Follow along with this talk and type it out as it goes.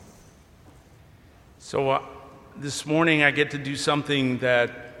This morning I get to do something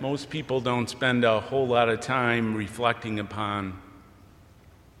that most people don't spend a whole lot of time reflecting upon.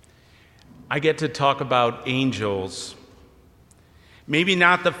 I get to talk about angels. Maybe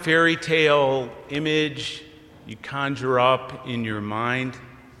not the fairy tale image you conjure up in your mind,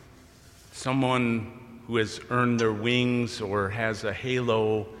 someone who has earned their wings or has a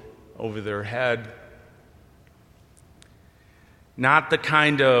halo over their head. Not the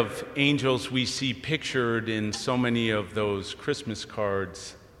kind of angels we see pictured in so many of those Christmas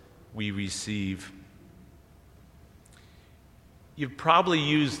cards we receive. You've probably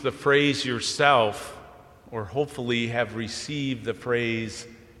used the phrase yourself, or hopefully have received the phrase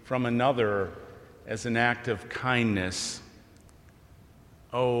from another as an act of kindness.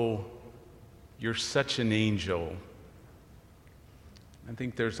 Oh, you're such an angel. I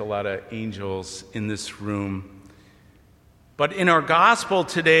think there's a lot of angels in this room. But in our gospel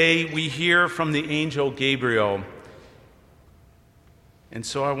today, we hear from the angel Gabriel. And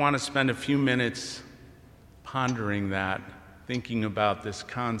so I want to spend a few minutes pondering that, thinking about this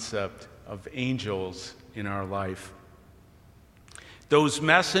concept of angels in our life. Those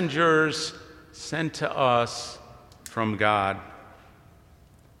messengers sent to us from God.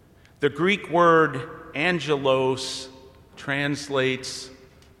 The Greek word angelos translates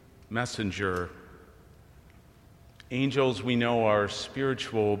messenger. Angels, we know, are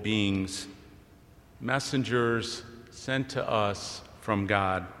spiritual beings, messengers sent to us from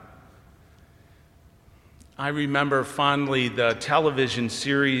God. I remember fondly the television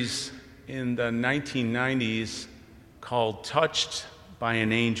series in the 1990s called Touched by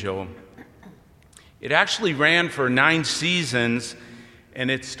an Angel. It actually ran for 9 seasons, and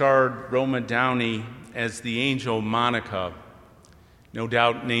it starred Roma Downey as the angel Monica, no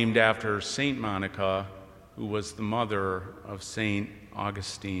doubt named after Saint Monica, who was the mother of Saint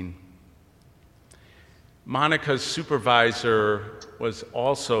Augustine. Monica's supervisor was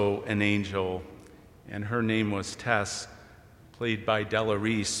also an angel, and her name was Tess, played by Della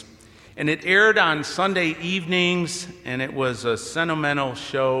Reese. And it aired on Sunday evenings, and it was a sentimental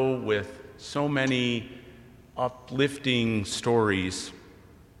show with so many uplifting stories.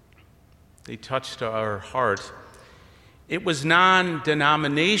 They touched our heart. It was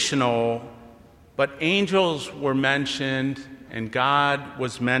non-denominational, but angels were mentioned, and God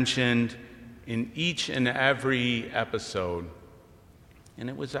was mentioned in each and every episode. And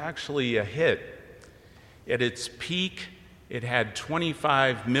it was actually a hit. At its peak, it had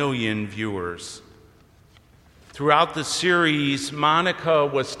 25 million viewers. Throughout the series, Monica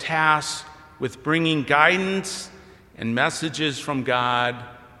was tasked with bringing guidance and messages from God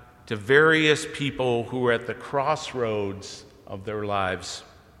to various people who were at the crossroads of their lives.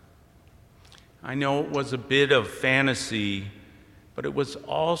 I know it was a bit of fantasy, but it was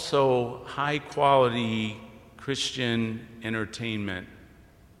also high-quality Christian entertainment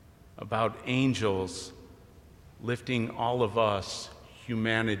about angels lifting all of us,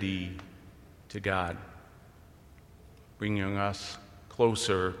 humanity, to God, bringing us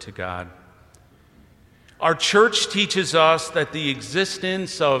closer to God. Our church teaches us that the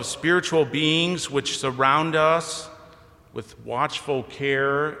existence of spiritual beings which surround us with watchful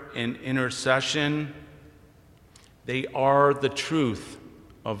care and intercession, they are the truth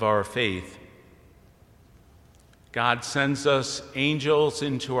of our faith. God sends us angels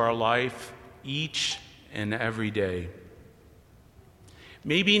into our life each and every day.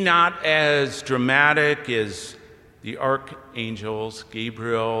 Maybe not as dramatic as the archangels,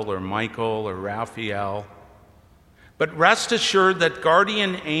 Gabriel or Michael or Raphael, but rest assured that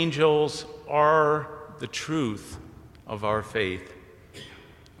guardian angels are the truth of our faith.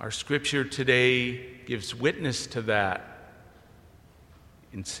 Our scripture today gives witness to that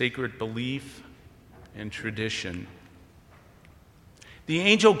in sacred belief and tradition. The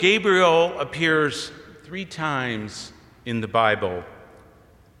angel Gabriel appears 3 times in the Bible.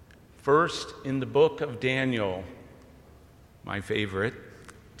 First, in the book of Daniel, my favorite,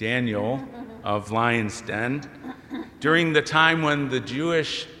 Daniel of Lion's Den, during the time when the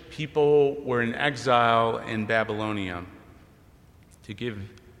Jewish people were in exile in Babylonia, to give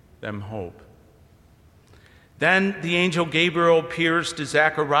them hope. Then the angel Gabriel appears to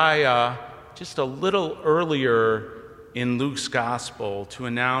Zechariah just a little earlier in Luke's gospel to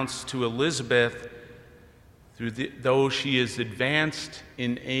announce to Elizabeth, though she is advanced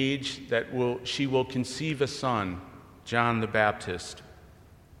in age, that she will conceive a son, John the Baptist.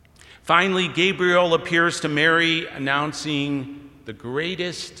 Finally, Gabriel appears to Mary announcing the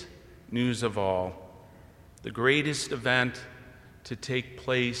greatest news of all, the greatest event to take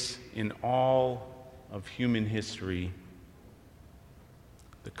place in all of human history,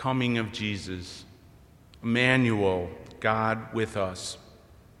 the coming of Jesus, Emmanuel, God with us.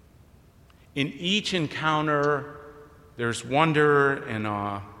 In each encounter, there's wonder and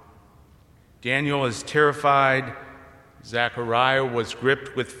awe. Daniel is terrified. Zechariah was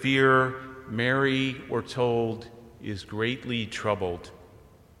gripped with fear. Mary, we're told, is greatly troubled.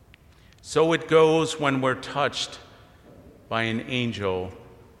 So it goes when we're touched by an angel,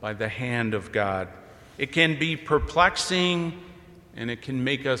 by the hand of God. It can be perplexing and it can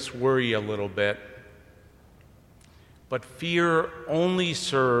make us worry a little bit. But fear only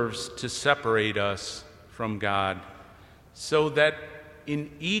serves to separate us from God, so that in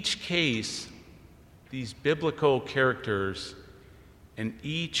each case, these biblical characters and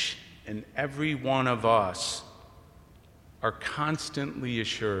each and every one of us are constantly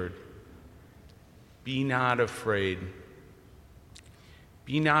assured, be not afraid.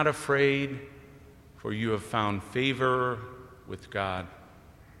 Be not afraid, for you have found favor with God.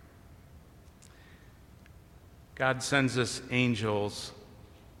 God sends us angels,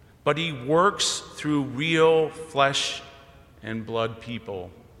 but he works through real flesh and blood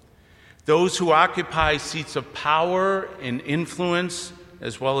people. Those who occupy seats of power and influence,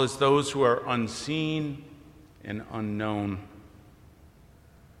 as well as those who are unseen and unknown.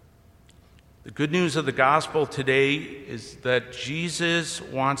 The good news of the gospel today is that Jesus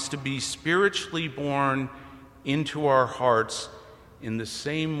wants to be spiritually born into our hearts in the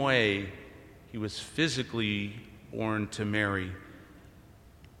same way he was physically born to Mary.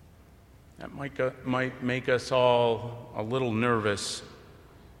 That might make us all a little nervous.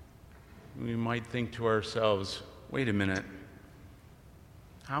 We might think to ourselves, wait a minute,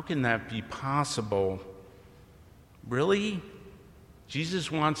 how can that be possible? Really?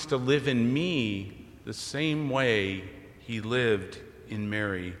 Jesus wants to live in me the same way he lived in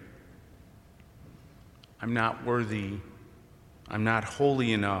Mary. I'm not worthy. I'm not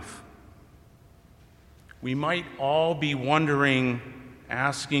holy enough. We might all be wondering,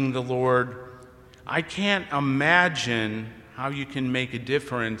 asking the Lord, I can't imagine how you can make a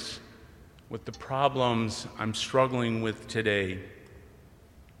difference with the problems I'm struggling with today.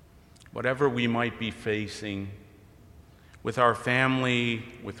 Whatever we might be facing, with our family,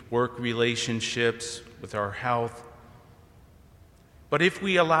 with work relationships, with our health. But if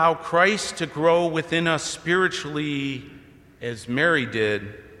we allow Christ to grow within us spiritually, as Mary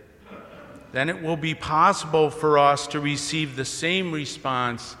did, then it will be possible for us to receive the same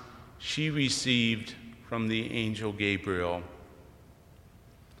response she received from the angel Gabriel.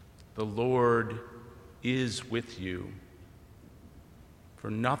 The Lord is with you,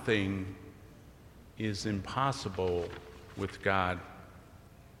 for nothing is impossible with God.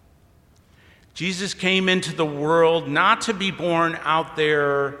 Jesus came into the world not to be born out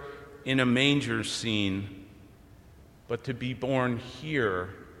there in a manger scene, but to be born here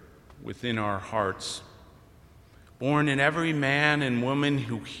within our hearts. Born in every man and woman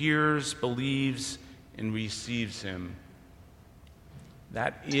who hears, believes, and receives him.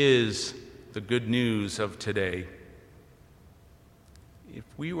 That is the good news of today. If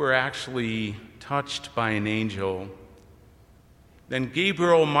we were actually touched by an angel, then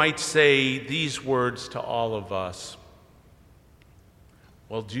Gabriel might say these words to all of us.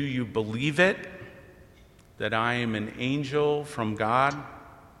 Well, do you believe it, that I am an angel from God?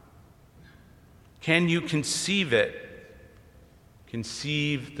 Can you conceive it?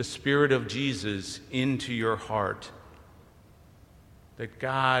 Conceive the Spirit of Jesus into your heart, that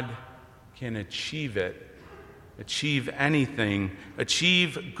God can achieve it, achieve anything,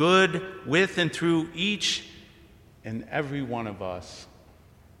 achieve good with and through each and every one of us.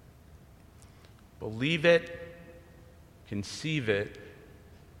 Believe it, conceive it,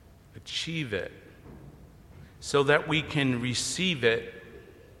 achieve it, so that we can receive it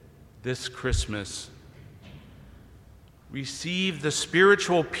this Christmas. Receive the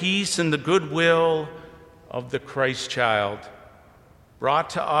spiritual peace and the goodwill of the Christ child,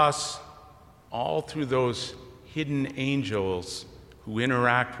 brought to us all through those hidden angels who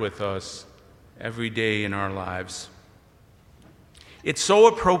interact with us every day in our lives. It's so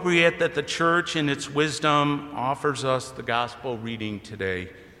appropriate that the church, in its wisdom, offers us the gospel reading today,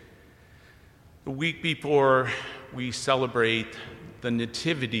 the week before we celebrate the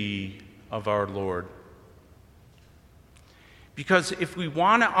nativity of our Lord. Because if we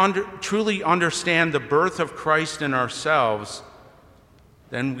want to truly understand the birth of Christ in ourselves,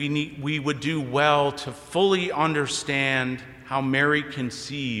 then we would do well to fully understand how Mary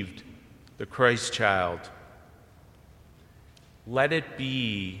conceived the Christ child. Let it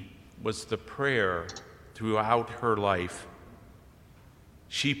be was the prayer throughout her life.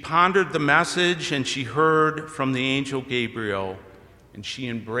 She pondered the message and she heard from the angel Gabriel, and she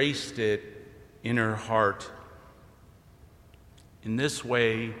embraced it in her heart. In this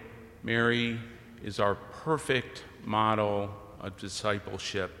way, Mary is our perfect model of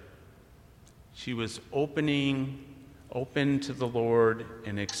discipleship. She was open to the Lord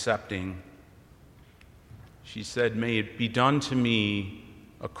and accepting. She said, "May it be done to me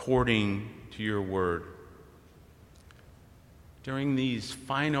according to your word." During these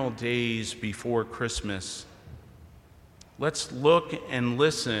final days before Christmas, let's look and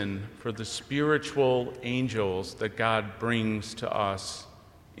listen for the spiritual angels that God brings to us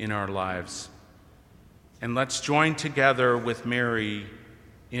in our lives. And let's join together with Mary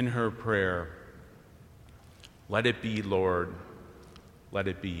in her prayer. Let it be, Lord. Let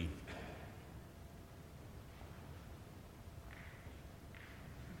it be.